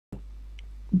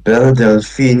Bel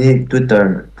Delfini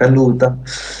Twitter kaluta.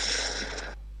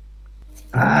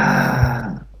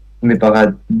 May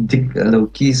baka dik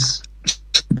Lokis.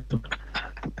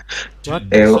 What?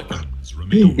 Ewo.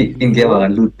 Hindi mga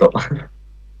luto.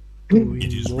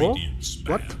 Tuimo?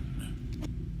 What?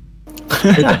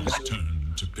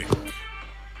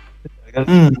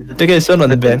 Teke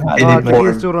sunod Ben.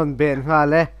 Teke sunod Ben nga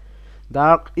le.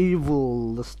 Dark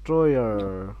Evil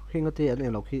Destroyer. Hingati ano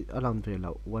yung hi alam to yung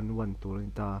 112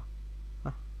 rin ta.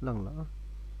 Ah, lang la.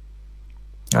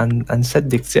 An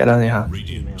set dik si alam niya.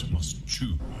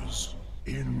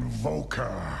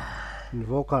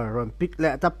 Invoker run pick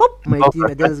le ta pop may team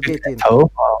against gate in.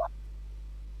 Thấu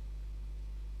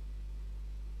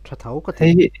ka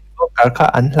thế invoker ka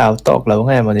an lao tok lo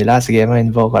ngai mo ni last game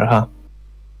invoker ha.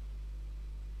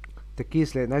 The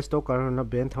keys le nice toker na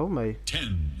Ben thấu mày.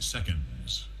 10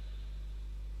 seconds.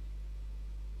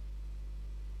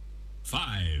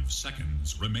 5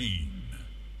 seconds remain.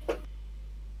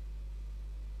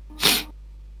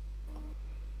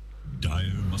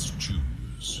 Dire must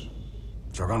choose.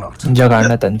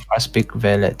 Juggernaut and first pick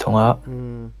vele thunga.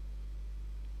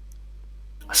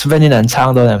 Svenin an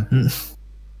chang do nem.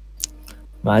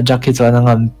 Ma Jackie chuan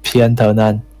angam phian tho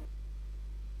nan.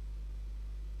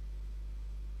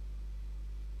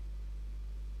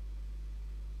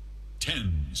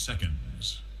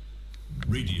 Seconds.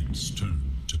 Radiant's turn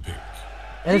to pick.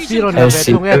 LC ron na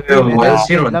LC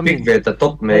ron pick ve ta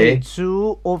top me.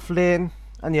 2 offlane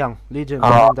anyang Legion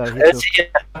Commander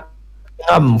LC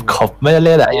ngam khop me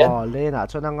le la yan. Le na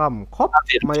chona ngam khop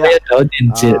maya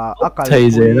din chi thai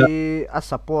je a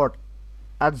support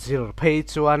at 0 pay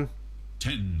chuan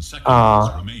 10 seconds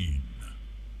remain.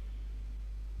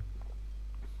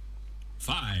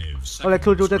 5 seconds. Ole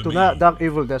thu te tuna Dark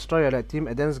Evil Destroyer le team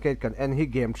Eden's Gate kan end hi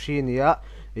game 3 nia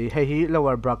hi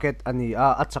lower bracket ani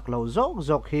achak lo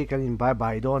zok hi kan in bye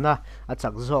bye do na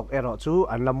achak zok ero chu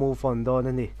an la move on do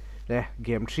na ni le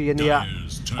game 3 ania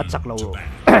achak lo tu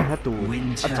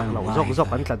achak lo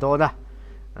zok an tla do na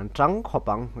an trắng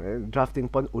khopang drafting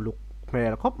pon uluk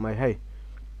mel khop mai hay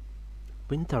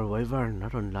Winter Wyvern na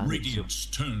ron la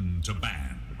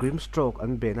Grimstroke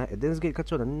an be na Eden's Gate ka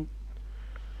chon an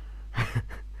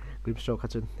Grimstroke ka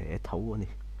chon ne thau ani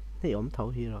ne om thau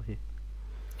hi ro hi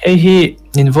hi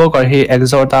invoker hi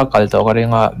exorta kal to ka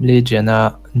ringa Legion na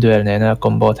duel ne na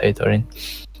combo thei torin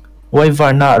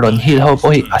Wyvern na ron heal ho po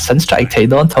hi asan strike thei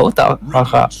don thau ta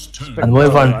ka an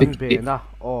Wyvern pick na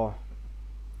o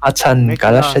achan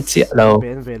kala shechi lo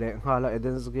ben vele hala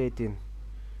Eden's Gate in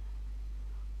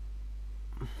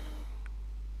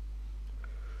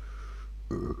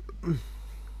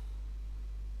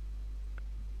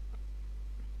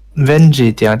Venji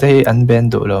tiang te hi an ben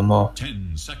du lo mo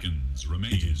 10 seconds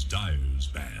remain is Dire's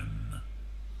ban.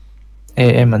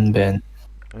 AM an ben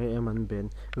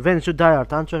Ven su Dire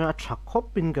tan chona a thak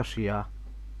khop pin ka ria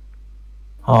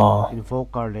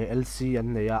Invoker le LC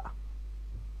an ne ya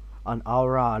an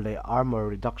aura le armor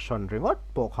reduction ringot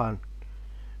po khan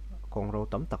kong ro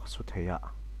tam tak su theya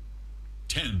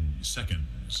 10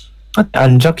 seconds.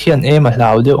 an jak hian em a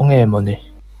hlau de ong em oni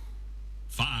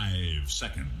 5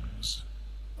 seconds.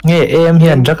 nge em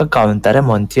hian jak account tare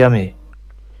mon tiami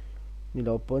ni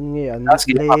lo pon nge an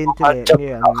lane te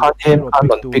nge an hem an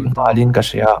bon pick malin ka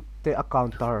sia te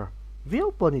accounter view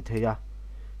pon ni theya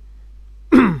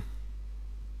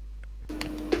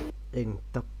eng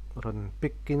tak ron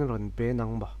picking ron pe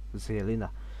nang ba zelina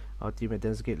team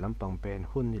Eden's Gate lampang pen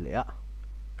hun ni le a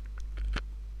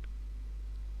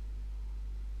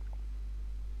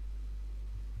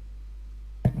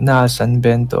na san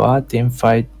ben to a team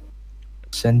fight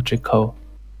centrico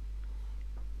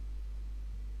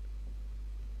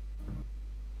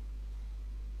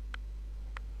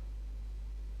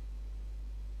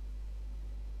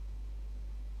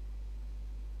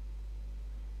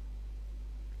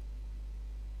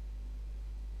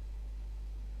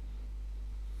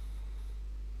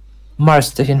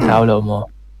Mars te hin hlau lo mo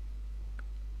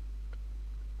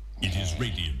It is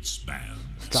Radiant's ban.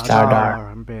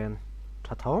 Stardar ben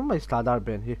tha thau mai Stardar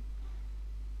ben hi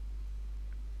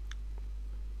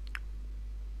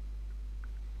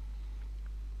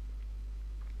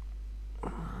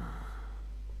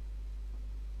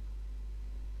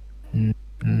Mm.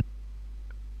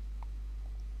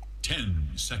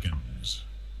 10 seconds.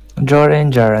 Joe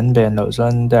Ranger an ben lo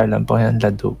zon der lam po hian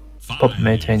ladu pop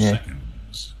me thene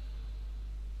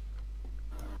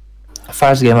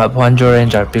first game up one Joe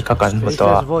Ranger pick a kan mo to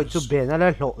Faceless Void chu ben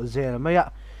ala hlo zel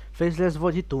maya Faceless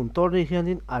Void hi tun tor ni hian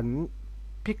in an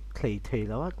pick thei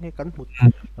lo nge kan mut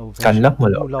kan lak mo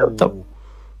lo top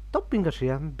ping ka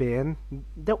siam ben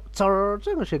deuh char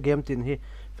chang se game tin hi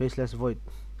Faceless Void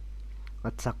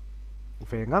Atsak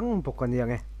về ngang bốc anh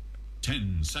nghe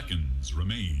 10 seconds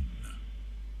remain.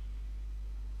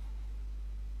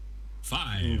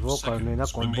 5 invoker này nó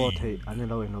seconds combo remain. thì anh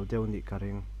lâu lâu đeo nị cả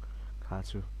riêng khá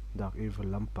chú Dark Evil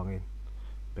lắm bằng in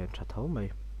bên chặt thấu mày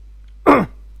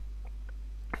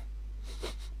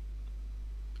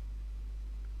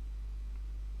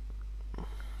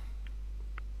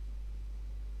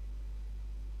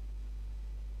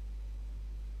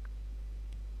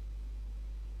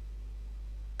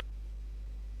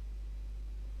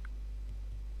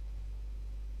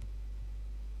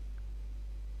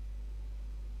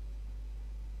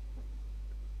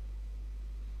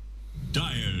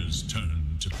Dyer's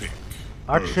turn to pick.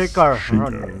 Earthshaker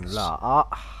run là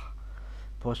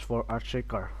post for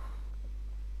Earthshaker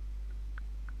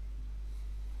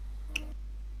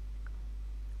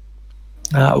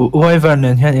Wyvern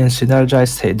nên hiện in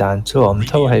synergize thấy đàn chú ổm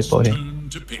thâu hay bộ hi Turn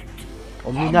to pick.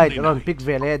 Omni-Knight run pick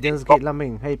về lệ Dance Gate là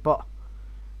mình hay po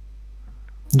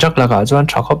chắc là cả chuan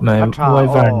chọc hấp mày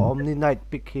Wyvern Omni-Knight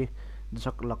pick hi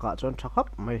chắc là cả chọn chắc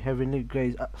hấp mày Heavenly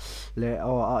Grace lệ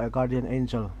Guardian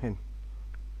Angel hen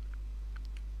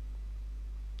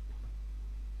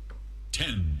 10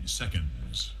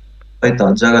 seconds. Ai ta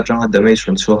jaga changa damage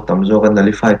from chuak tam zo kan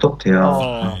nullify top thia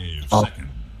 5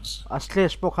 seconds.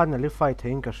 Slash po khan nullify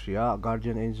thein ka hria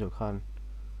Guardian Angel khan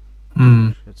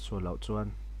so lau chuan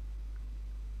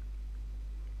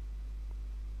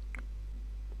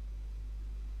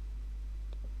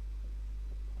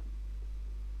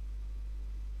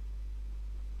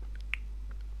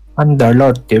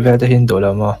Underlord tiếp về tới Hindu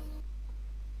là mà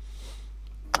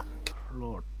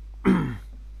Lord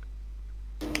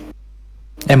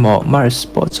em ở Mars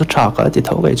bộ số trả cả thì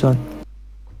thấu cái chuan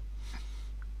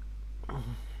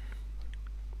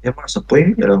em mà sắp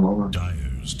quên rồi mà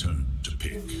Dyer's turn to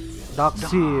pick. Dark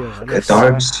Seer cái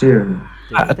Dark Seer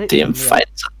team fight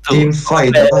team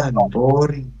fight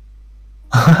boring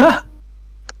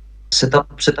setup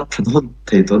cho nó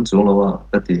thấy tốn xuống rồi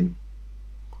cái gì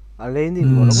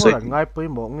Lenin mo lo ran ngai pui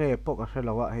mo nge po ka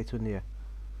helawa he chu ni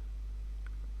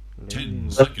 10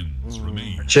 seconds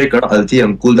remain. check our ulti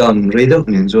and cooldown rate up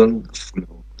nin zone full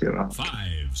tira 5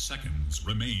 seconds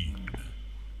remain.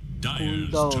 Dyer's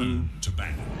Cooldown. turn to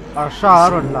ban. Arsha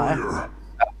ron lại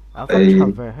à phát Ê.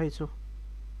 chậm về hay chu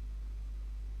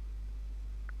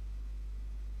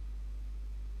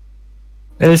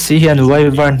LC hiện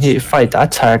Wyvern hi fight đã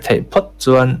char thấy pot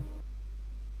chuan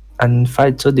anh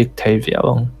fight cho địch thấy việc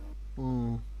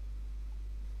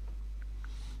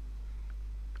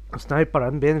Sniper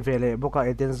an ben vele boka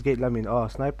Eden's Gate lamin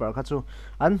sniper kha chu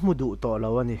an mudu to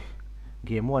lo ani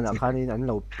game 1 a khanin an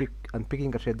lo pick an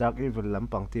picking ka she Dark Evil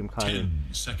lampang team 10 khanin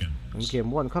seconds.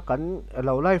 game 1 kha kan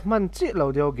lo life man chi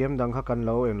lo deu game dang kha kan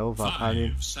lo en lo va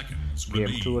khanin 5 seconds game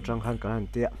remain. 2 atang khan kan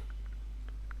tia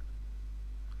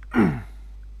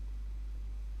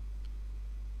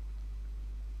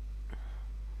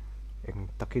eng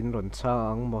takin ron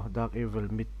chang mo Dark Evil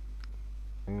mid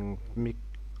mid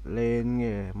lane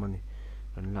nge mani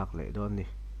ran lak le don ni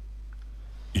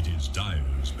It is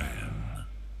Dyer's ban.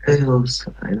 hello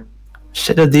sai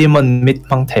Shadow Demon mid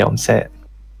mang thấy ông sẽ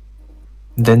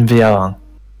đến việc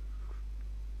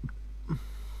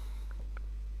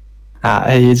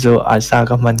ấy dù asa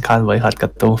các mình kan với hạt cái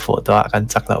tung phụ đó kan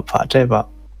chắc là phá chế ba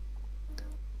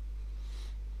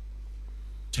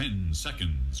 10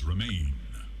 seconds remain.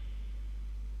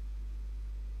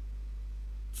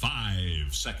 5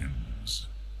 seconds.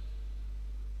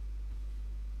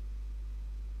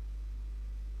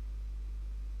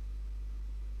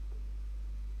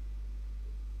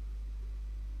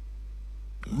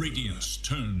 Radiant's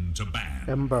turn to ban.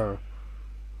 Ember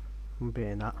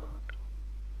bena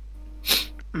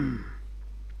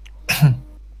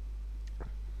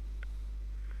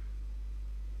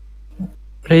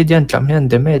Radiant chấm hiện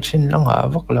damage in lăng hả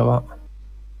vóc là ba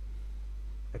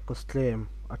Echo Slam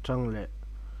atang le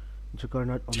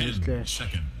Juggernaut 10 Omni Slash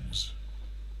seconds.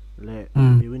 le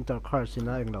Mm. Winter Curse in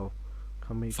anh lo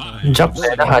kami Five. chắc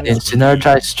sẽ là hạt in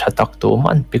synergize chặt tắc tụ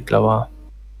man pick là ba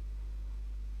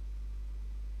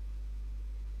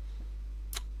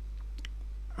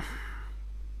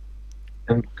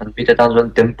kan pita tan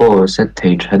zone tempo set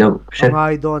thei thado set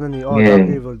ngai don ani Yeah. Dark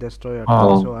Evil Destroyer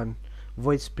Oh. so an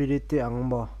Void Spirit ti ang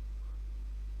mo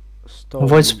Storm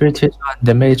Void Spirit hit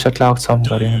damage chặt lạc xong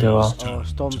cái riêng đều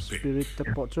Storm Spirit te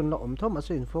po chun la thom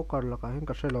ase info kar la ka hen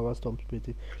ka shela Storm Spirit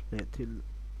ti le thil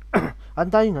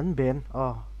undying an ben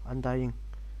undying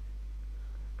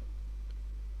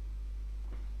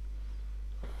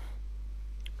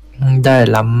đại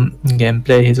lắm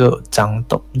gameplay hi zo chẳng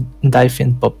top dive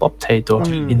in pop up thấy đồ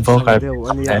invoker deu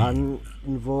ani an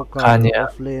invoker Kanya.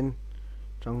 offlane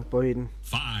trong point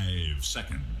 5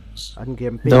 seconds. an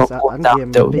game Đâu pace có an đạp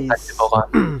game đều pace tại bao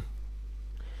con.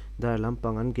 Dar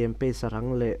lampang an game pace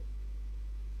sarang le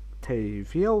thei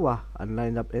fiau wa an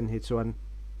line up en hi chuan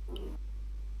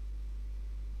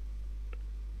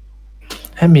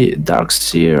Hemi Dark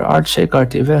Seer Art Shaker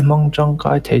thì về mong trong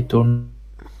cái thấy tour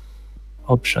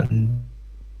option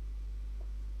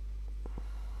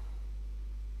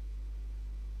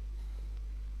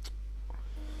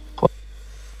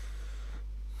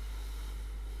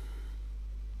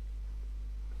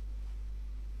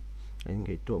anh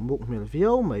cái tụi mục miền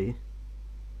phiếu mấy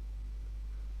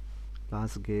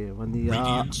last game vania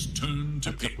Radiant's turn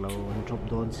to pick. chắc là anh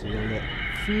drop down xí lệ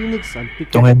Phoenix and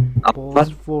pick Tụi em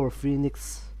pause for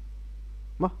Phoenix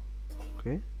mà ok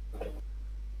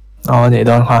để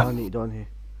đón ha nị đón he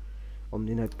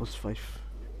omni night post 5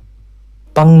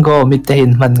 Pango mít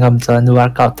tên mình ngầm cho nó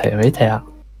workout thể mấy thể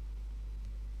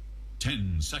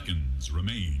 10 seconds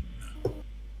remain.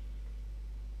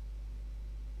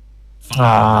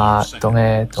 tụi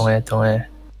nghe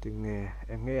tiếng nghe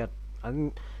em nghe anh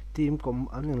team com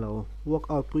anh là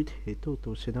workout with he to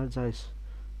synergize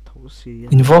thấu si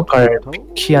Invoker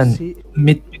khian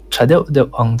mít trả đều đều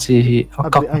ông chi hi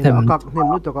các nem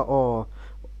lúc đó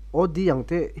o di yang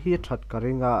te hi that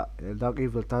karinga dark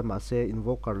evil time ma se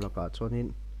invoker la ka chonin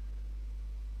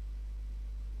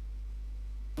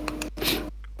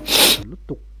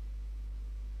lutuk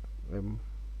em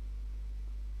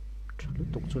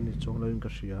lutuk choni chong lain ka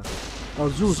sia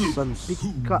Zeus san Who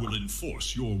pika will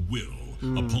enforce your will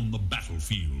upon the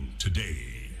battlefield today?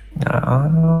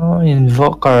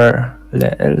 Invoker le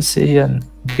LC hian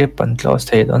gap and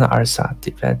close thấy đó là arsa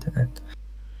thì về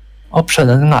option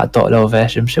nó ngã tổ lâu về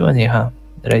sim sim anh ha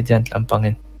Radiant làm bằng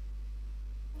in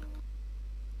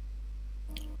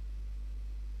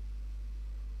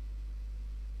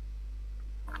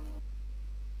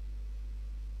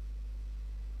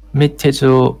mid thì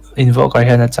chú Invoker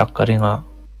hian là chắc cái ringa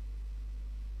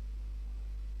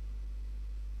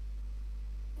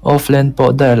offline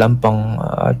po đời làm bằng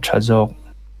trả dọc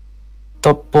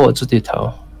top po chú đi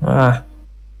thầu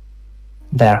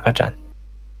đại cái trận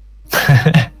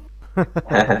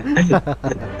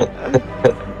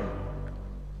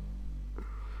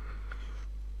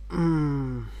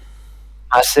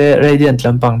Ase Radiant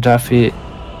lampang Jaffi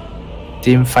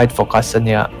team fight focus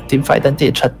ania team fight an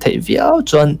ti that thei viau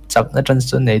chuan chakna tran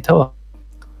sun nei tho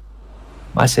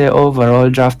Ase overall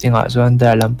drafting a chuan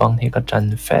da lampang hi ka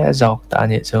tran fe zok ta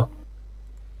ni chu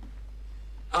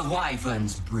A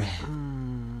wyvern's breath.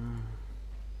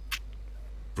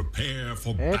 Prepare for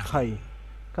e battle. khai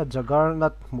ka jagar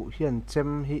nat mu hian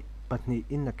chem hi patni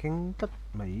in na keng tat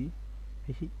mai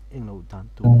hi englo dan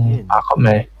tu hian a khom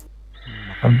mai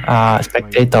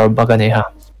spectator bagani ha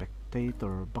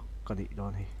spectator bak ka di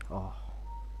don hi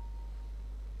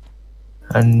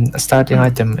and starting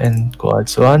item in ko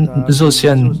chuan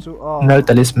Zusian null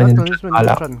talisman in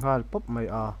ala hal pop mai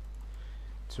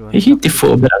chuan hi ti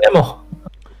fu ba emo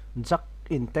jak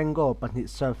in tango patni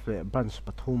self le branch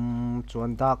pathum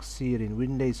chuan dark seer in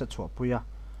winlay sa chwa puya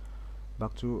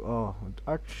back to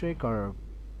art shaker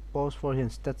pause for his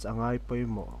stats angai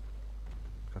poimo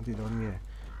kan ti don nge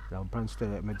la branch te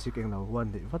magic eng lo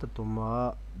one de vata tuma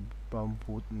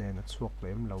bambut ne na chuak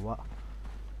lem lawa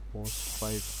pause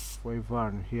 5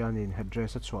 wyvern hian in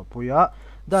headdress a chwa puya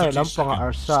dai lampanga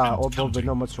arsa obo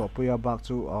venom a chwa puya back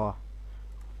to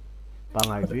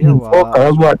pangai viwa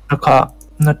what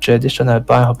na traditional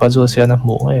pa pa Zusian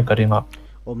mu ngai ka ringa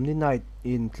omni night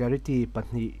in clarity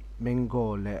patni mango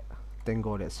le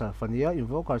tango le salfania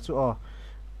invoker chu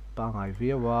pangai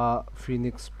viwa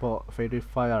phoenix po fairy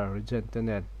fire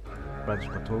regentenen branch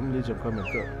pathum legion comment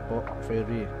po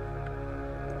fairy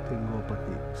tango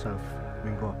patni self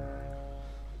mango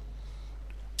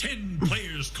 10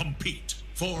 players compete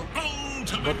for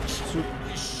ultimate.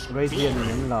 radiant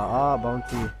in la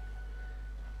bounty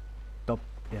top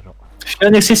hero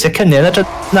Phoenix is second ne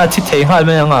na thi thei hal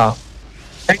me anga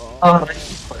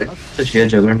这些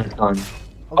这个人看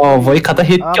，voi khata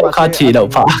hit kyo kha thi lo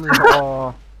pa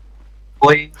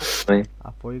喂喂，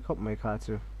 poi khop mai kha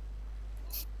chu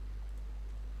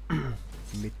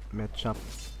mid matchup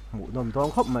mu nom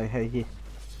dong khop mai hei hi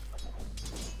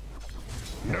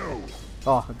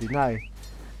deny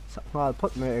sakngal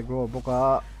phot mai agro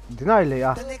boka deny le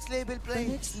The next label play.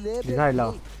 deny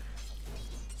la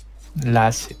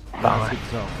last pa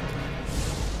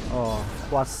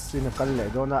was in a kal le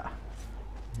dona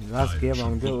last game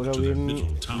ang de win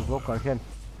invoker hian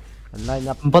an line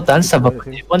up but dan sabab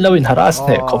one lawin haras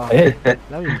ne ko pe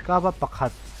lawin ka ba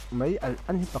pakhat mai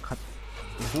an hi pakhat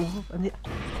ani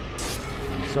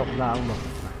sok na ang mo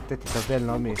te ti vel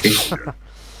no mi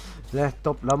le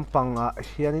top lampang a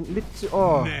hianin mit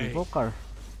o invoker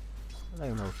lai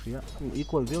no ria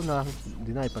equal view na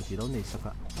dinai pan ti lo nei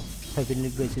saka heavenly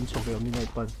grace in chok ni nei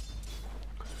pan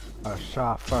Arsha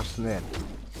first net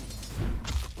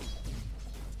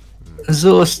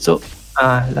Zeus chu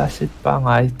last hit pa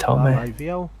ngai thau mai ai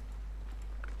view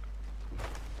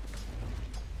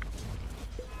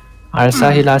Arsa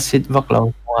hi last hit vak lo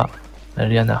wa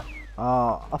Ariana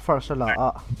a first la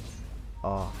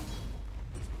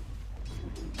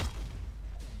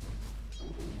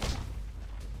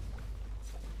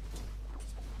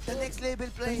The next label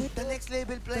play. The next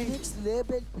label play. The next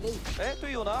label play. 哎，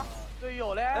队友呢？队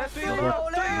友嘞？哎，队友呢？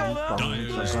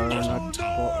 Dyer's bottom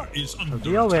tower is under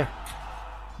view attack.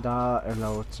 we da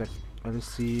elo check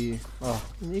LC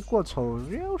equal cho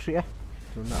real shi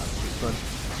tu na tuần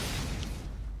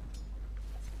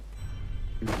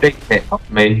Break hệ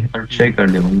mấy ăn chơi cả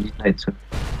đều như này chứ.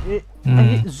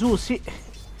 ai zu si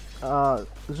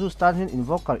zu stand hin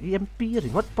invoker EMP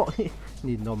ringot po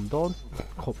ni nom don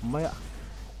khop mai a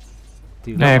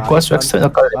nè quest vex nó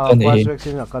có cái này quest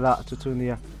vex na kala chu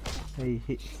nia ei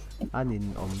hi anin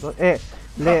om do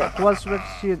le quest vex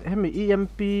hemi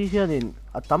EMP hianin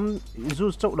atam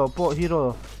zu chok lo po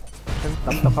hero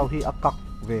tam ta khau hi akak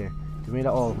ve timi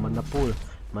la o manapul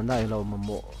manai lo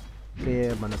mamo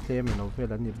le manate me no ve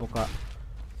la ni boka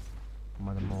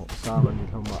manamo sa ga ni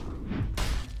thoma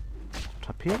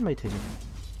thaphian mai thini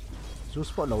zu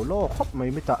spot lo khop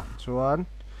mai mita chuan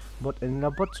bot en la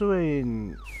bot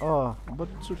chuin bot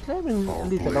chu tlemin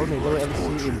li ta lo nei lo LC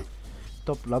in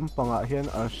top lampanga hian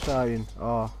Arsha in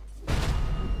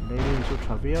lein chu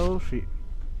thaviau shi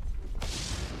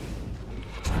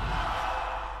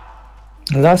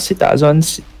last hit a zon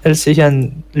LC hian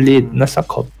lead na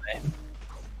sakhop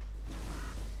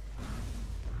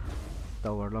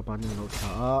tower la ban lo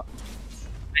tha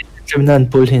Jimnan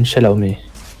pull hin shallow me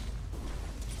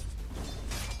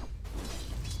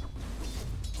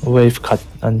wave cut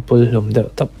and pull lum de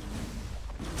top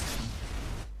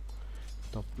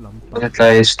lampang Cái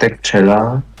tay stack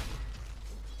chela.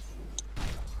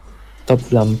 top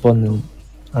lampon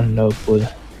and low pull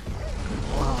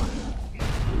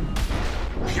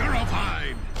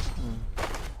Purified.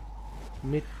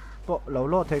 mid po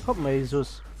lo thei khop mai jus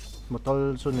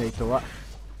motol chu nei to a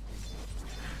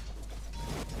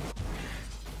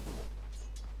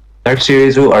Dark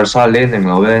series u Arsa lên em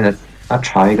ngầu lên à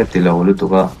try cái tỷ lệ lu tụ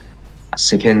ka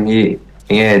second hi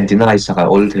nghe deny sa ka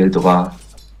all thel tụ ka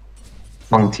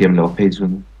mang thiam lo page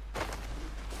un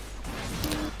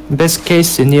best case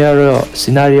scenario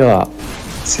scenario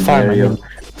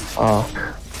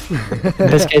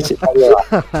best case scenario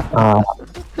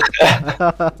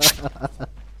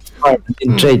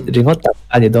in trade ringot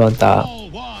ani don ta All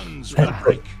ones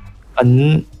break.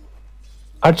 an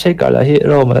arche kala hi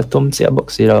ro ma tum che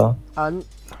box zero an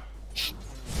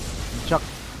jack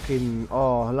in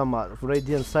lama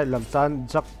radiant side lam tan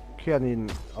jack khianin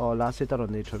last hit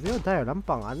ron nei thavio dai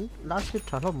lampang an last hit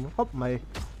thalom hop mai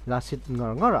last hit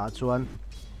ngar a chuan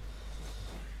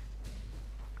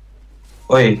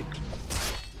oi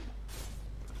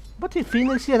but he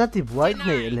Phoenix here not white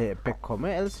nei le pek khome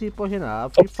LC po hina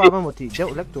free farm mo ti deu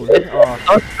lek tu len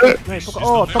nei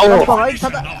top lampang ai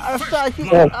thada asta hi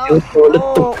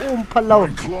phalau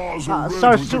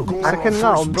search chu arken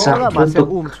nga om do la ma se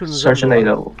chun search này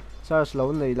đâu search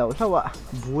lo nei lo thawa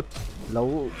boot lo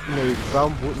nei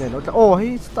ground boot nei no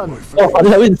hi stun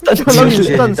hello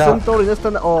instant Centauri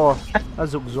stun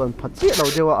azuk zon phachi lo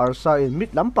dewa Arsa in mid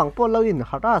lampang po lo in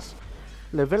harass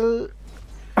level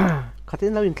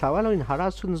khatin lo in thlawa lo in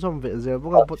harass chun zom ve ze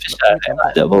boga bot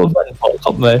da bo ban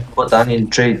khop mai bot an in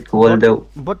trade wall đâu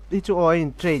bot I chu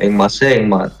in trade anh mà sẽ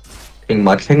anh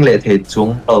mà khen lệ thể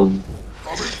xuống đầu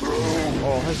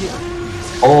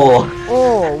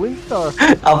winter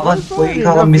à wait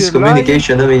how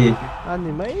miscommunication đó mi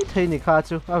ani mai thei ni kha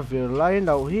chu avir line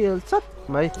lo heal chat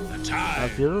mai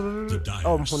avir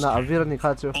huna avir ni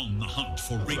kha chu On the hunt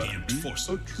for radiant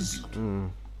forces.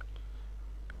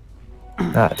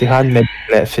 thì han med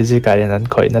le physical nan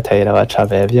khoi na thei ra cha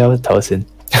ve viau thousand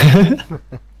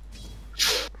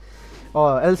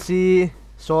LC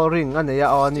soaring ane ya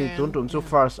ani tun chu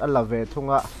first alave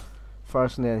thunga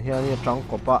first nen hian ni tang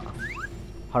kopa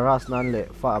harass nan le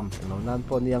farm no nan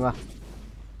ponianga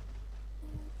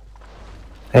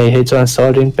hey chuan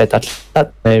soaring petat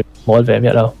nei mol ve mi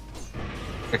lo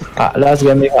last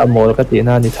game a mol ka ti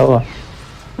na ni thawa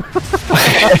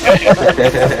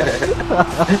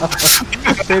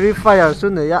Terrifier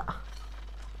sun ne ya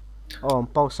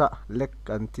pausa lek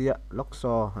antia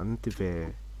lokso anti ve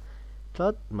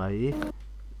thot mai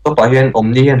to pa hian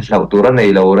omni hian hlau tura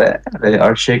nei lo re le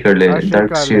Earthshaker le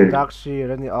Dark Seer Dark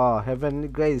Seer ani Heavenly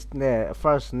Grace ne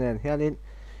first nen hianin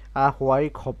huai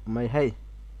khop mai hei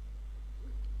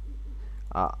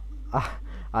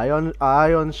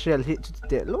Ion Shell hi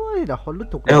te loi da holu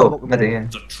tuk bok ma de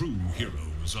The true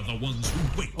heroes are the ones who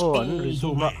wait Oh, all ano the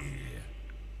resume way.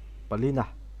 Palina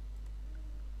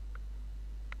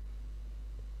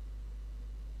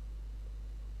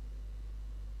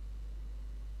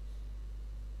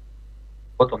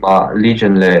Potoma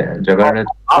Legion le Juggernaut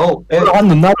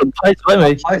Ano na ron phai choi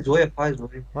mai. phai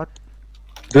zoi What?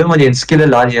 Doi ma yin skill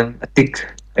la yang tik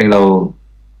englo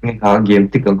ngi ha game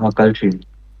tik ang ha culture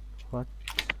What?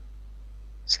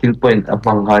 Skill point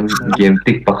amang han game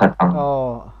tik pakhat ang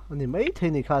Ani mai thei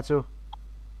ni kha chu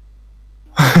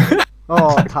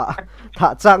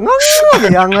thả chẳng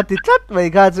ngang yang ati chat mai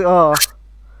kha chu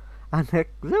anek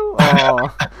lu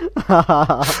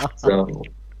so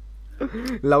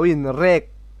lâu in rek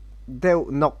đều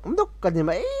nọc nốc cái gì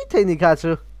mấy thế này cả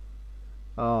chứ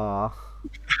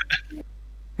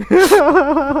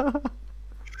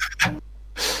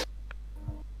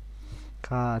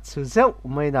cả chứ dấu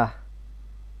mấy nè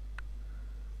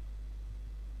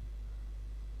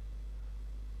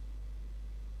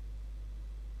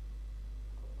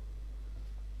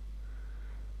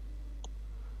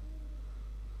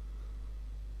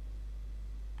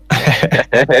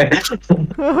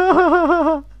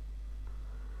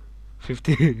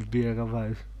Fifty beer các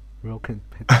bạn broken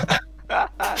pet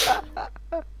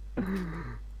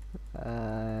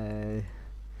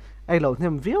anh lâu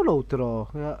thêm viếu lâu trò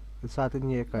sao tự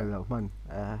nhiên cái lâu mình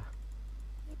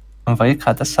Vai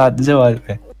khá ta sát rồi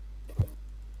về.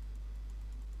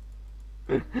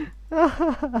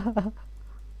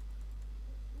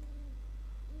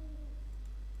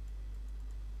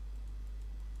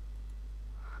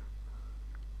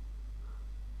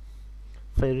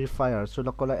 Fairy Fire so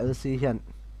nó có lại LC hiện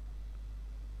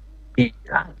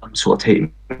am so the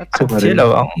Chỉ là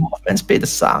ông offense speed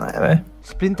sang ấy.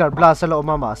 Splinter Blast là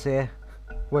ông mà sẽ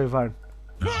Wyvern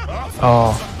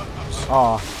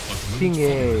Kinh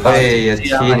nghe ai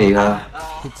thi ni ha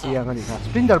Hít chiang anh ha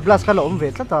Splinter Blast cái là ông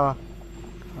về tất ta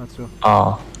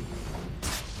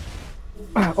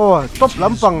top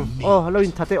lắm bằng lâu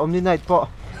in thật ông đi này po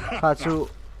ha chú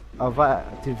và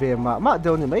thì về mà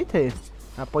đâu này mấy thế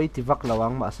poi ti vak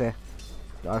lawang ma se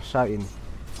Arsha in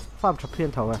farm thap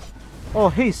hian thaw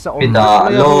hey sa da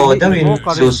lo dawin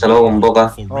su salo boka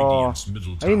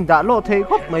in da lo thei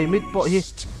khop mai mit po hi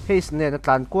hey ne na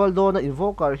tlan kwal do na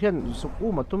invoker hian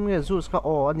suku matum nge jus ka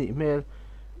ani mel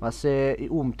ma se I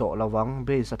to lawang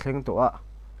be sa thleng to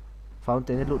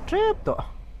fountain lu trap to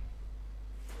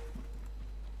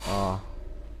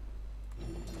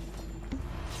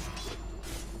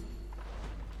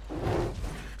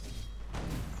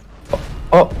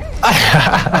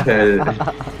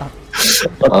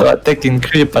Taking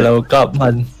creep alo kap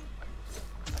man.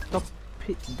 Top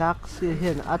pit dark Seer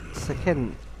hian at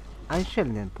second ai shell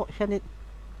nen po hian it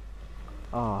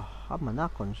amana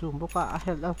consume boka a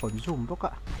hel a consume boka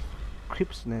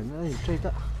creeps nen ai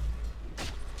trade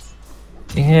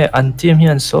Inge an team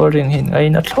hian soaring hin ai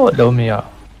na thlo lo mi a.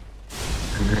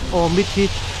 Mid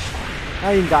hit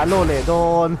ai da lo le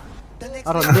don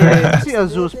aron de si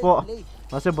azus po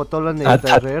Masa botol na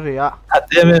ito re ya. At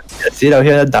em si đâu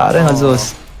hiện đã đấy là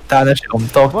ta nó sẽ không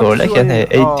tốt rồi lại cái này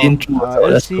 18 chu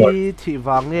rồi LC thì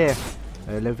vàng nghe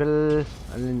level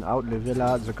out level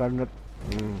là Juggernaut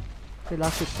cái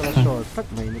last six là short tắt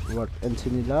mày network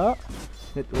Anthony là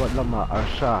network là mà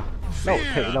Arsha lâu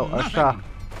thể lâu Arsha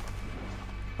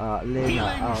lên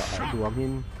là đuổi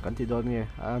in cái gì đó nghe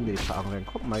để phản lên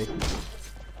khóc mày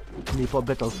đi for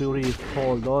Battlefield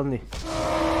Fall đó nè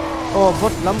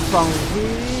bot lampang hi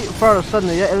first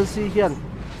ne ya LC hian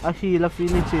hi la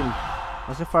finishin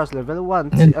ase first level 1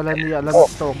 ti alani alam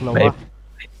tok lawa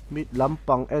mid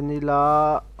lampang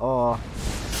enila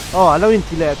alawin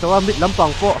ti le to mid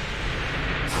lampang po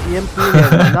EMP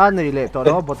nen na nei le to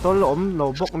no botol om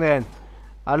no bok nen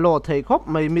alo thei khop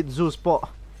mai mid juice po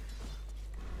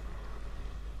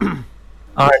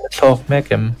Arn talk make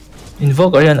him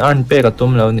invoke arian Arn pe ka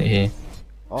tum lo ni hi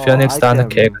Phoenix ta na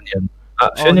ke kan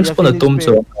Phoenix pun là tum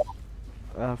cho.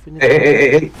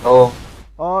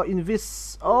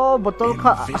 Invis botol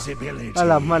kha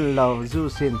alaman law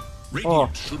zusin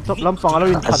top lampang alo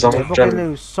in thatle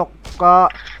boken sok ka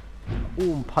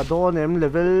phadon em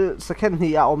level second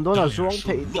hi a om don a zuang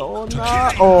thei don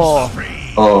na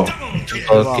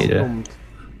Okay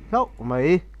no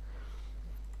mai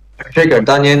Trigger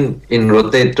Daniel in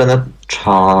rotate na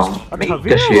cha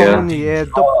cái share ni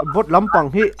top bot lampang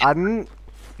hi an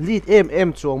lead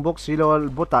chuang box silo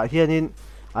bota hianin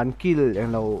an kill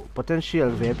and lo potential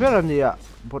ve ber ania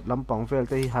bot lampang vel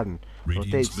te han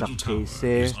rotate sak thei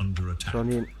se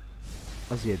chonin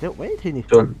azia de wait hini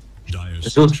chon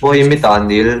Zeus boy mi tan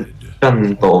dil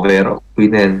chan to ve ro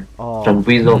queen chan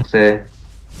pi zok se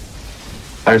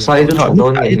ar sai chu chon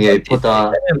don nge nge pota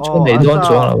chung nei don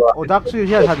chuang la ba odak su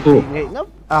hian han ti ngei na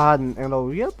han eng lo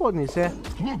rial po ni se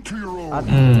an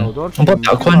lo don bot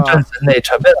ta khon chan nei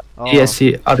thabe ESC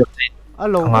aro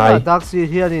alo ngai dak si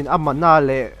hian in amana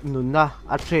le nunna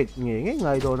a trade nge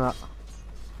ngai do na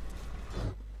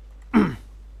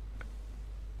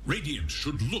Radiant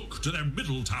should look to their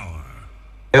middle tower.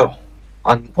 yo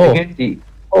an nge ti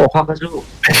ha ka chu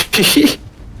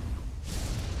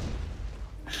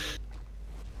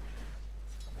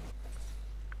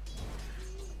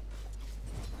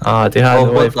thì hai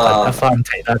người phải farm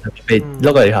thấy ra được bị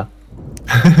lúc rồi hả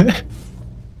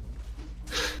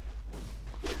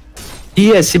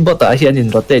ESC bot ta hiện in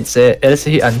rotate se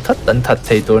LC an thật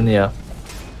thấyตัวเนี่ย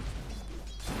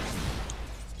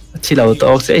chỉ là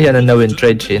tôi sẽ hiện là win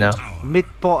trade chỉ nào mid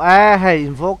po a hay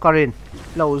invokerin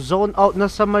lo zone out na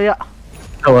samaya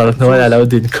nó là lâu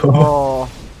din ko oh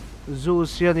zu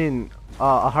sianin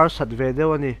a harsat ve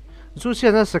dewani zu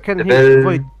sian second hit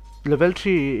void level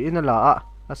 3 in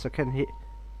a second hit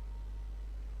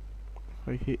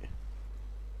hit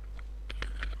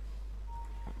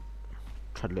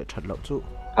thật lậu chu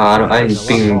ai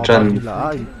ping chan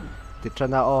ti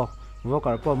chana o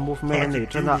vocal po movement ni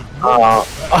chana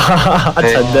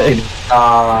thật đấy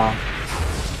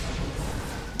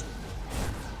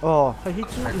hay hit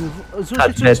chu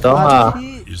thật về đó à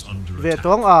về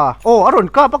tong à aron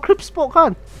ka ba clips po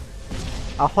kan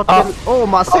hotel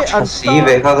mà sẽ ăn si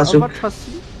về ka su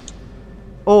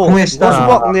was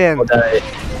walk nen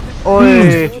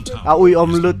oi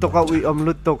ui lut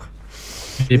tok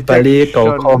bị pali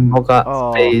cầu không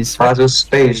có space ha su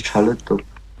space chalut tu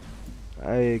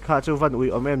ai kha chu van ui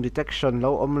em detection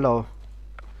lo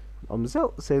zeu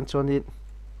sen chonit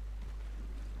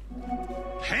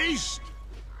Haste!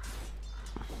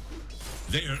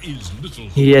 There is little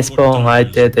yes po ngai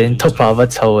te đến top power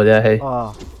chầu đấy hay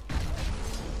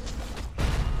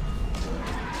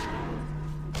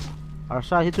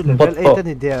Arsa hit to level 8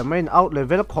 ni there main out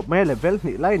level khop mai level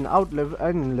ni line out level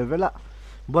and level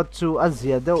but to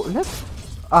azia do net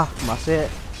ma se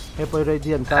he poi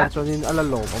radiant tan chonin ala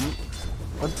lo kan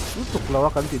tuk lawa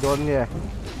kan ti don nge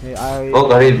ai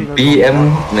garin PM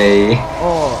nei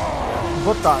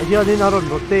bot ta here ni aron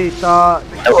rotate ta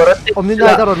omni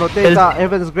na aron rotate ta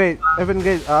Evans great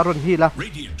aron hila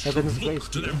Evans great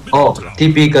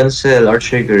TP cancel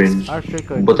archer green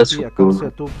but that's good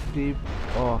to the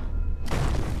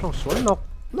trong suối nọc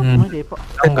mới đẹp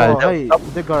hay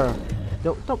dagger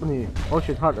đậu tóc nè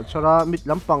ocean heart chara mid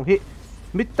lampang hi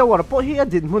mid tower po hi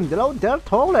adin hun de lo der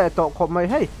thong le to khom mai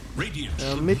hay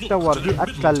mid tower hi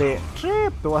atlale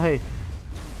trap to hay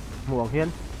muang hian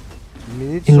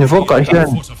invoke hian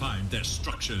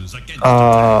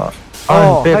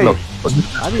pet lok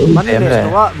ani man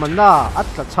le wa man na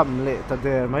atla cham le ta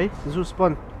der mai zu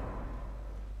spawn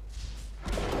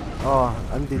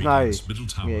anh đi này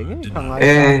nghe thằng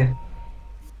ấy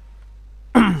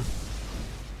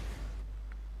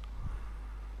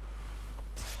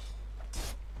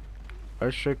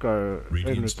Shaker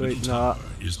em tôi na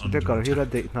Shaker hira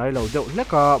de nai lo deuh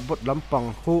leka bot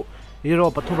lampang hu hero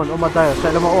pathuman omada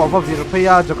sai lama o va vir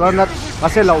phaya jaganat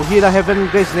ase lo hira heaven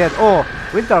grace net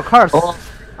winter curse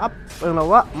up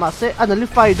lawa ma se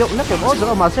analyfy deuh na ke o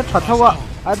jara ma se thathawa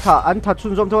an tha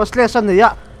chun jom thawa slash an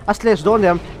ya a slash don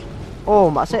em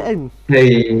mà sẽ anh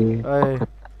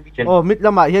mid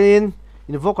lama hianin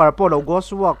invoker po lo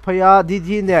ghost walk phaya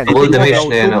DD nen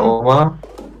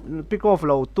pick off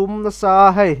lo tum na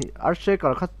sa hay archer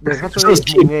kar khat de khat choi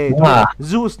nge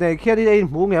zeus ne khiani in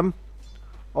mungem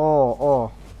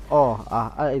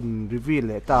in reveal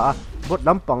le ta bot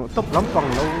lampang top lampang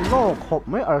lo khop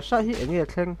mai arsa hi enge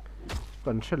thleng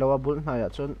kan shelawa bul na ya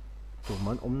chon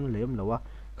tuman lem lawa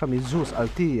khami zeus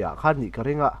alti ya khani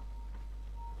karinga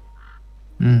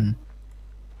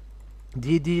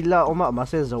DD la oma ma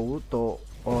se zo to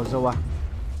zowa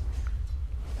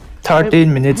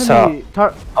 13 minutes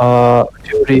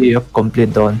Fury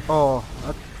complete don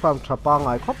at farm thapa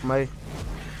ngai khop mai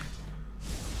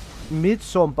mid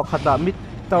som pakhata mid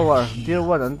tower tier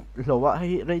 1 an lowa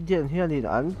hi radiant hianin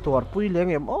an tor pui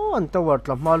leng em an tower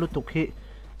tlamma lu tuk hi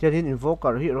tianin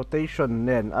invoker hi rotation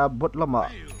nen bot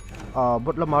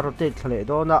lama rotate thale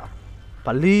dona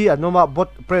pali anoma bot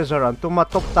pressure an tuma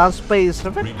top tan space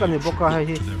vek kan boka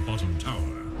hi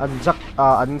an jak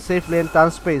an safe lane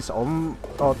tan space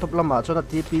top lama chona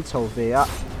TP chho ve a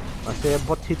ase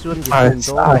bot hi chuan gi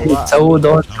hi chau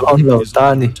don chuang lo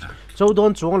ta ni chau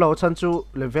don chuang lo chan chu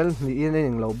level ni in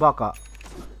eng lo baka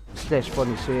stage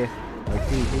pon se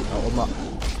ti hi a oma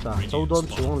cha chau don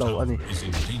chuang lo ani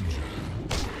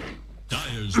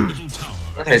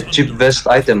Okay, cheap vest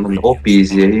item on OP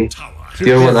is here.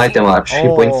 Tier 1 item at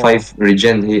 3.5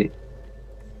 regen he.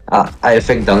 I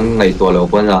effect dang ngay to lo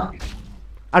pon la.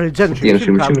 A regen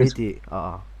shim kam ni ti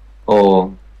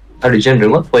Oh, a regen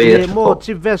ring what play mo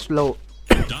cheap vest lo.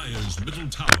 Dire's middle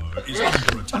tower is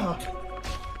under attack.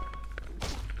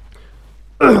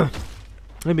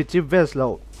 Hemi cheap vest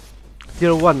lo.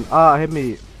 Tier 1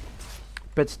 hemi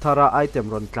pets thara item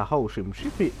ron tla ho shim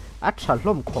shipi at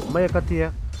shalom khop mai ka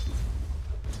tia.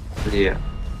 Yeah.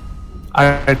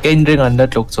 Arcane ring under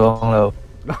trục chuang lo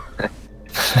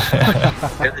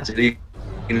Actually,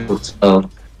 in books.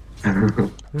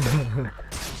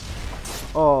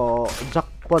 Oh,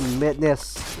 Jackpot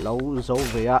Madness lâu dấu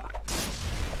về ạ.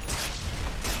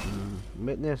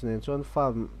 Madness nên chọn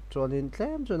farm chọn in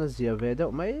thêm chọn là gì về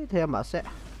đâu mấy thêm mà sẽ.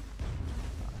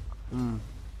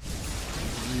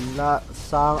 Là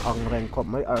sang ang rank có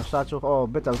mấy ở xa chú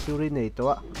Battle Fury này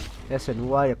đó.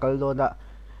 SNY cái đó đã.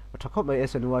 Chắc có mấy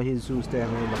SNY hi Zeus đây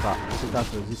ngay mà cả.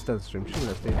 Status resistance stream xin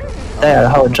là đây. đây là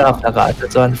hậu drop là cả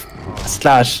chọn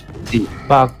slash thì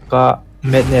ba cái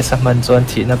Madness man chọn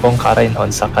thì nó bong khá in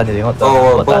on sắc cái này họ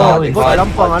Oh, có lắm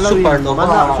bằng anh là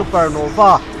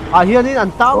supernova. Hiện nay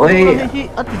anh tao hi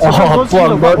at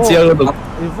buông đó chiêu được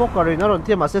Invoker nó rồi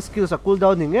thêm mà set skill sa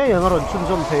cooldown ni nghe nó rồi chun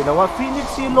zoom thấy là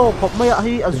Phoenix lo khop mai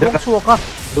hi azong chuaka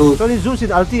cho nên Zeus in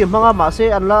ulti manga mà sẽ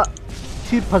anh là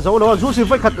thi phazau lo Zeus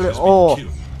phải khát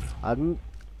anh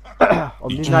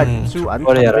Omni Knight su anh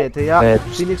về thế ya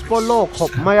Phoenix lo khop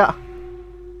mai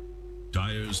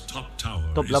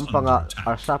top lampanga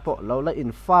arsapo lo la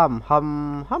in farm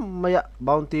ham maya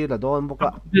bounty la don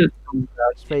boka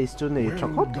space chu nei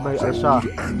thakop mai arsa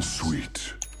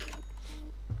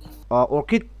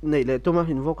orchid nei le tuma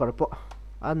invoker po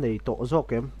an nei to zo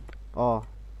kem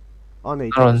nei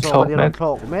to zo ni ron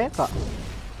thok me ka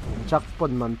chak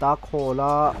pon man ta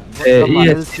khola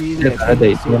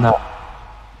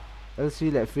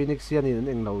LC le Phoenix yan in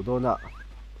eng lo do na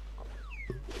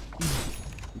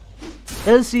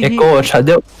LC Echo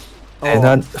shadow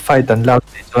and fight and loud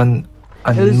one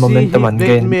and momentum and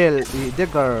gain mail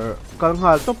dagger kang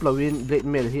hal top lawin blade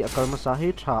mail hi akal masa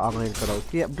hi tha angen karo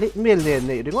ti blade mail ne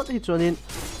nei ringot hi chonin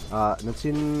na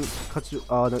chin khachu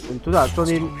tu da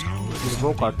chonin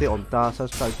mo karte omta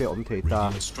subscribe te om theita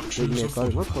blade mail ka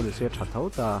ngot ko se tha thau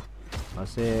ta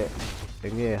ase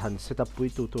enge han setup pui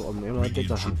tu om ema te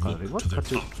ka han ka ringot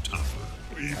khachu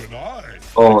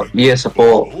yes po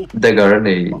dagger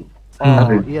nei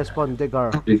yes pon dagger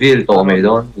reveal to me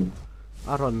don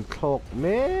aron thok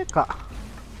me ka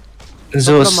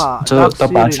Zeus so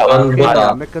tapa chawan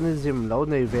ba mechanism lo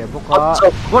nei ve boka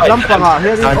bot lampanga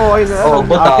here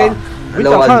in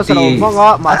Victor Carlos manga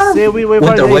ma se we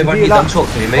la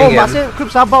ma se clip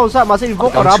sa bao sa ma se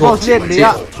invoker ra bao set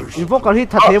lia invoker hi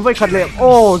thathe vai khatle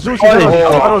Zeus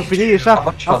aron finish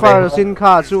after sin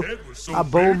kha chu a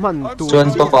bowman tu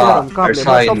ka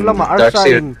top lama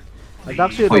arsain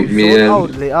Dark Seer out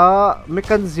le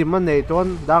mechanism nei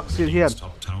ton Dark Seer hian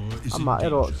ama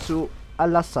ero chu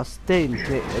ala sustain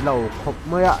ne lo khop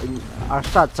maya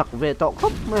arsa chak ve to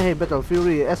khop ma he Battle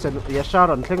Fury SN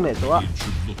Yasharon thleng ne to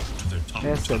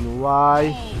SNY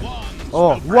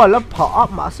wala pha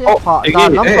ma se pha da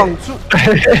lampang chu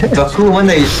the khu one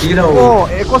nei si lo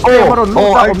ecosystem maron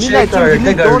luta omni chu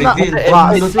ni do na ba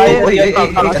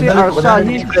se arsa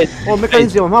ni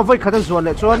mechanism ma voi khata zon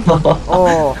le chon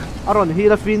aron hi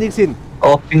la Phoenix in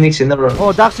Phoenix in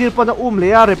aron Dark Seer pa na le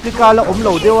replica la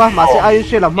lo dewa ma se ayon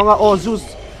shela mga Zeus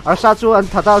arsa chu an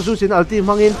thata Zeus in ulti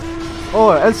mangin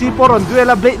LC poron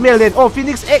duela blade mail len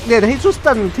Phoenix egg len hi chu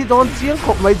stan thi don chiang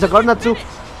khop mai jagar na chu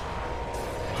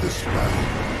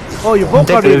you book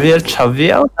the reveal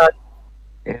chaviao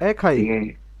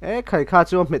khai kha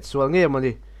chu met sual nge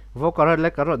mani voker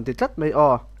lek aron ti tlat mai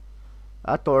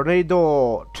a tornado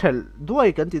thel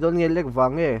duai kan ti don nge lek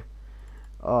wange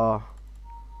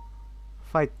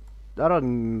fight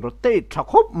aron rotate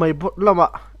thakop mai bot lama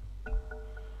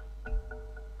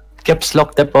caps lock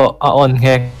te po on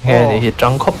he hi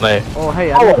trăng khop mai hey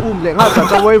an le nga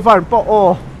ta wai van po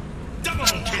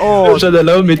so the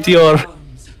low meteor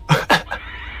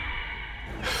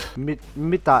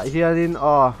mita hianin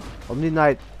Omni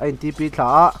Knight NTP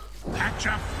thla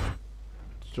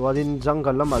chuanin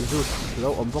jungle lama Zeus lo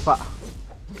ompoka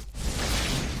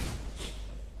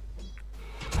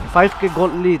 5k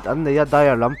gold lead an neya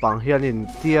dire lampang hianin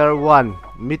tier 1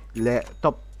 mid le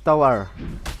top tower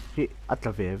hi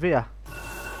atla ve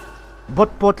bot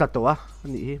pot là to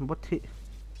ni bot hi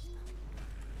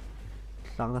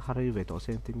lang na khari ve to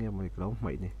sen ting em mai lo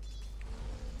mai ni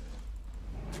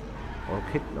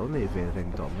orchid lo nei ve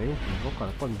reng to mai có cả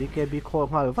con bkb kho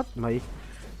ngal vắt mai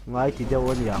ngay thì đâu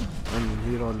anh nhỉ anh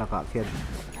hero là cả kia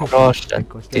Rosh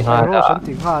tiếng Hà là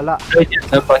tiếng Hà là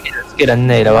nó có cái đàn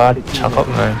này là chắc không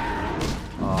mà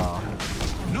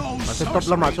mà sẽ top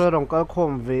lắm mà cho rồng cái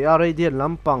khom về radiant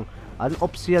lắm bằng anh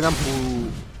option anh phụ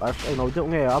anh nói chỗ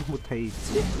nghe anh phụ thầy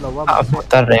làว่าmột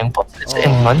ta rèn bot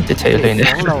sẽ mắn thì thấy lên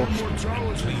đấy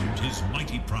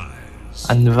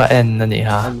anh và em là nhỉ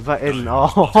hả anh và em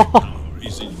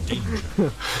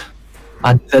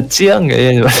anh là chiang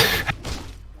ấy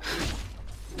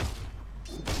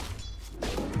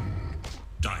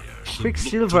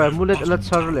Quicksilver amulet ala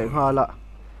char le hala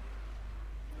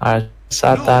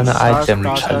Satan item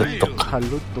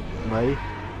halutuk mai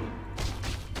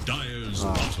Dire's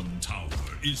bottom tower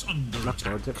is under na attack.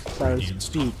 project style Radiant's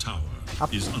speed top tower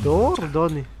up is under door attack.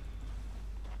 doni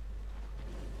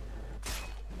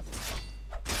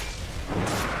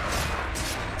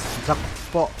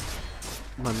zakpo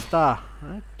manta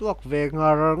tuak ve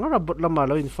ngar bot lama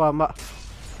lo infama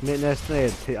menes ne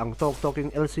thì ang tok talking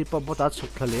LC pa bota chuk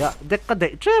thalia dek ka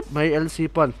dei trap mai LC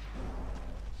pan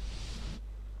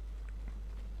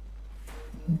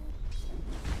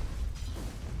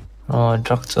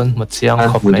Jackson một chiang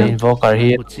khop mai invoker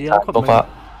hi boka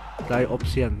dai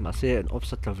option ma se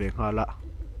opsat la ve ngala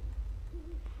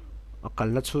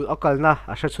akal na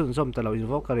asha chun zom ta lo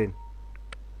invoker in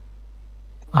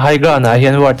high ground a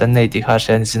hian ward an nei ti kha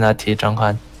sen sina thi tang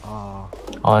han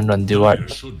on non di ward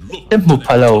em mu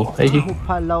phalo ei hi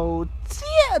phalo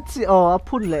chi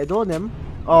phun le do nem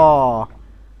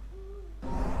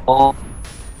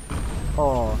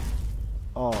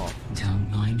Don't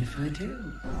mind if I do.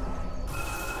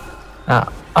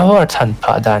 Our chan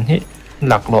pha dan hi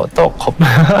lak lo to khop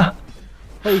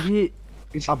hei hi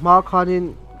ama khanin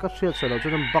ka hriat selo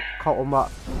chuan bak kha oma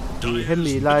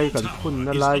hemi lai kan phun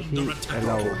na lai hi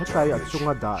elo hetlai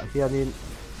achunga da hianin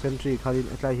sentry khanin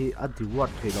hetlai hi adiwat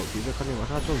thelo ti ve khanin ma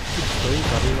chon chip toi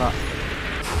karinga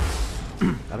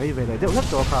arai ve le deuh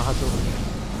to kha ha chu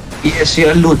ESC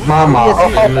loot mama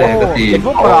le ka ti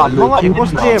mga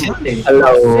ecosystem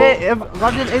se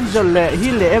guardian angel le hi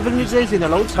le evangelization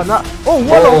lo chana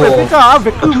walo ve pika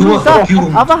ve kumta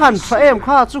abahan fa em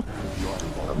kha chu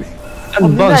an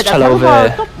boss chalo ve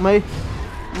mai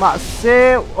ma se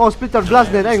hospital blast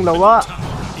ne anh lawa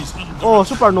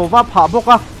supernova pha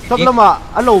boka top lama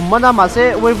alo mana ma se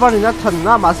wyvern na than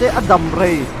na ma se adam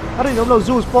rei ari no lo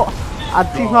zeus po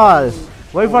atingal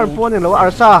wyvern po ne lo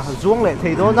arsa zuang le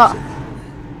thei do na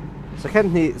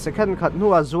second khat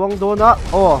nuwa zuang do na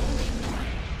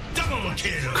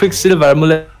Quicksilver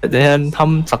mulet den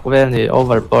tham sak vel ni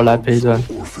over por la page one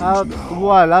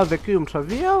wala vacuum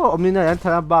travia omina yan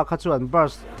thana ba kha chuan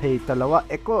burst thei talawa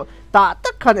eco ta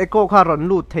tak khan eco kha ron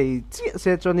lu thei chi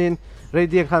se chonin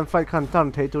radiant khan fight khan turn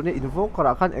thei tu ni invoke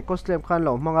kara khan eco slam khan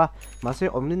lo manga ma se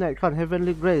omni khan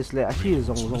heavenly grace le a hi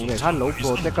zong le khan lo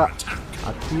protect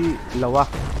a thi lawa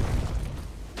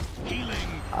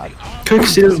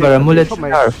Quicksilver mulet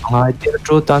ngai tir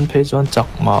tru tan page one chak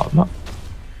ma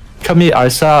kami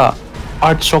arsa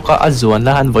art shoka azuan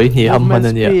la han voi ni ham man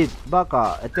ania speed baka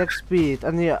attack speed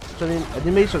ania chonin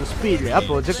animation speed le a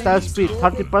projectile speed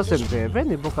 30% ve ve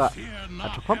ni boka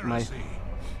athop mai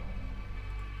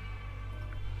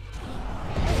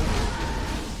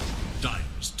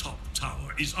Dire's top tower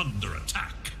is under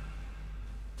attack.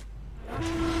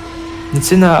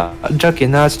 Nitsina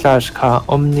Jakina slash ka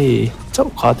omni chau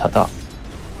kha thata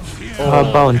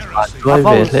bound doi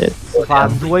ve le fan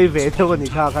duai ve tho ni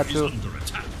kha kha chu Under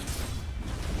attack.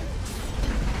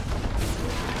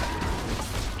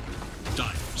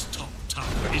 Dire's top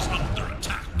tower is under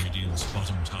attack. Radiant's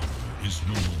bottom tower is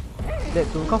no more. le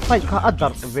tun ka fight kha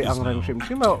adar ve ang rang sim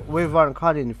sima wyvern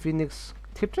khanin phoenix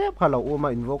thitrep kha lo uma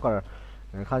invoker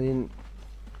khanin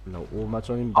lo uma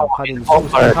chonin ba khanin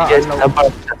over yes number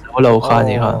lo kha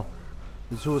ni ha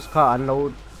zeus kha an lo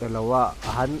lawa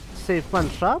han safe man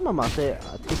sha ma se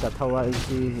thita thawa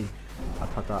ji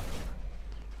athata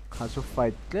kha su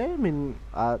fight le min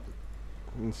a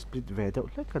split ve do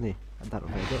le kani adar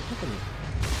ve do le kani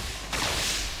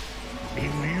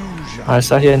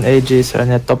arsa hian AG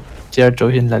sarane top tier to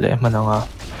hin la le mananga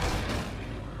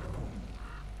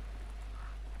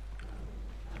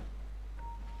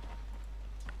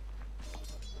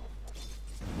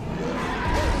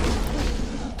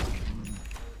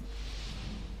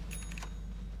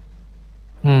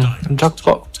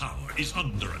Jackpot Tower is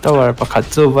under attack. tower pakhat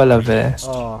chu wala ve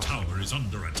Tower is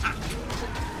under attack.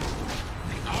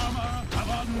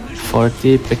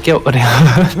 40 pe kêu rồi.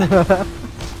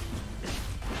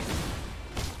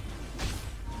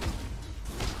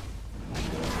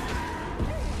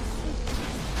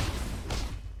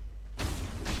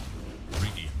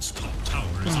 Radiant's top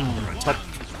tower is under attack.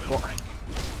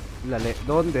 Là lệ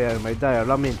đón để mấy đại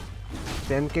là mình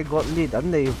tên cái gót lead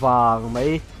anh này vàng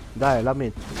mấy đại là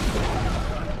mình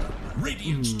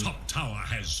Radiant's top tower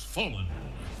has fallen.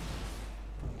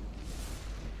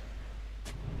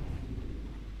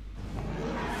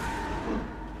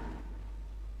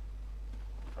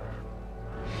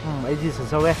 AG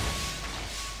sao vậy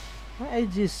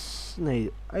AG này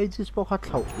AG bao khát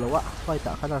thầu là quá phải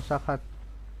tạ khả năng sao khăn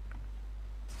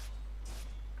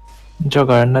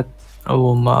Juggernaut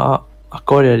mà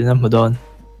Korea đi nằm đồn.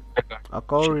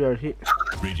 Courier hi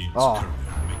Radiant's Oh. curve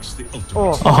makes the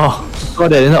ultimate.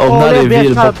 Korea đi nó ôm na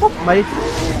reveal khá bốc. bốc mấy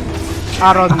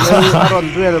Aaron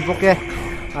duel bốc kê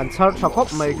anh chart thắc hop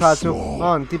mấy khá chú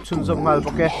anh tiếp xuống dùng ngal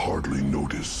bốc kê Hardly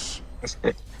notice.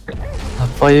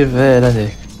 Phải về là gì?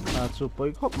 chú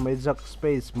bôi hop mấy giặc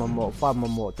space mà mộ farm mà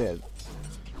mộ tệ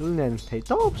cứ nên thấy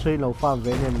tốt suy lâu farm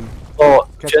về nên Oh,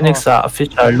 Phoenix à,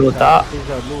 feature luta. bây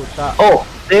giờ ta Oh,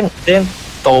 đen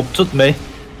top chút mấy.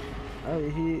 ai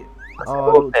hi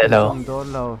Hello. không đón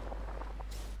lâu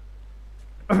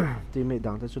teammate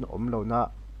đang tới xuống ôm lâu na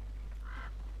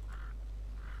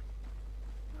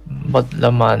Bot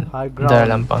laman. Dar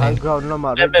lampang. high ground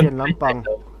lama red lampang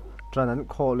tranan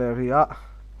khole ria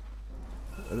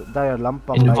dai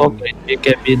lampang Invoke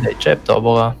BKB để trap to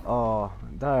boga.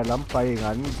 dai lampai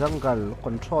ngan jungle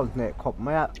control ne khop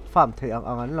maya farm the ang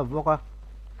angan la boka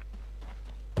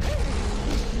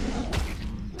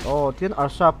tien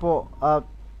arsapo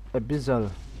abyssal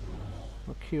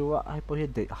kiwa ai po hi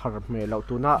de har me lo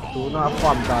tuna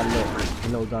farm dan le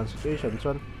lo dan situation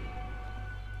chon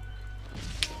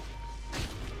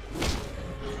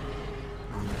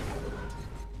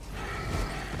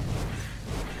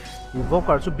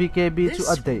Invoker chu BKB chu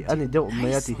a day ani deuh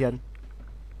mai ati hian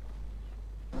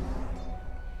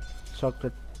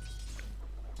shortcut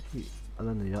hi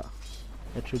ala ne ya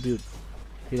attribute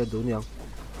hi la du niang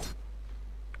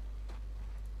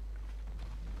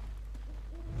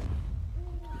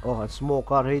a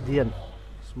smoke a radiant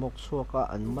smoke suaka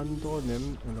an man do nem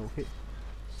lo hi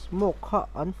smoke kha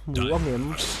an mu angem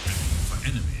For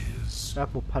enemies. rak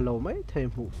mu phalo mai thei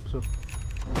mu so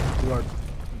word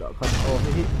da kan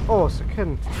hi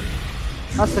second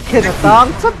a second a tang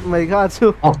chat mai ga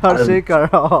chu har shaker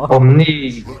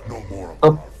Omni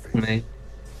up này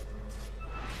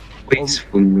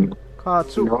wasteful kha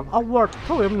chu award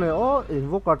tho em le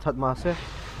invoker that ma se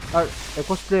ar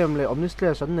ecosystem le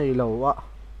omnislash an nei lo wa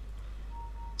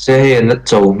sẽ hiện rất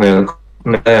trâu mẹ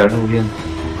ở đâu hiên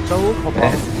châu khop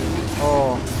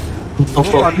không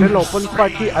còn cái lỗ con phải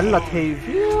khi ăn là thầy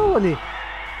view nè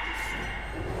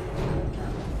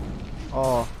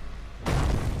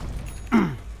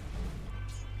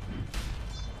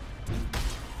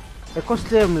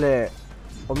ecosystem le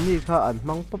omni kha an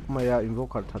mang pop maya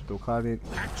invoker that tu kha ni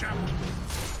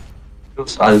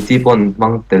altipon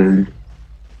mang tel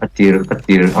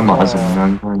atir ama asum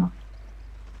nan kan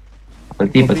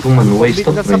alti patung man waste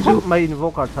of Mizo mai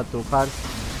invoker that tu khan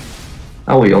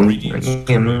awi om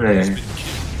ngem le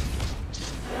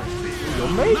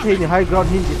mấy thì high ground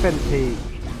hin defense thì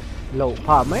lỗ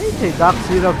pha mấy thì dark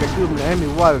zero vacuum này mi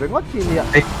wall rồi ngót chi nè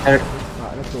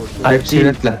ai chỉ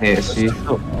là hệ si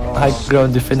High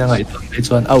ground defense ngay to.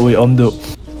 It's one away do.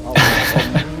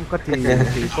 có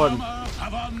thì con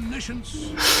Have omniscience.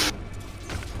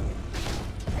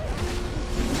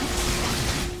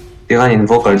 tiếng Anh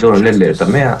invoker cho lên lệ tầm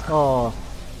mẹ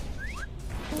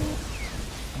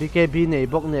BKB này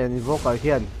bốc này invoker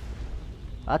hiền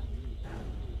at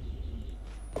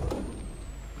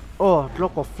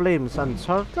block of flames and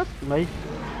shortcut mấy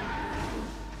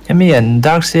I mean,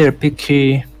 Darkseer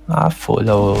picky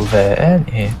follow về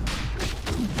nè.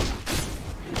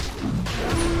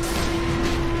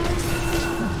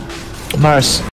 Mars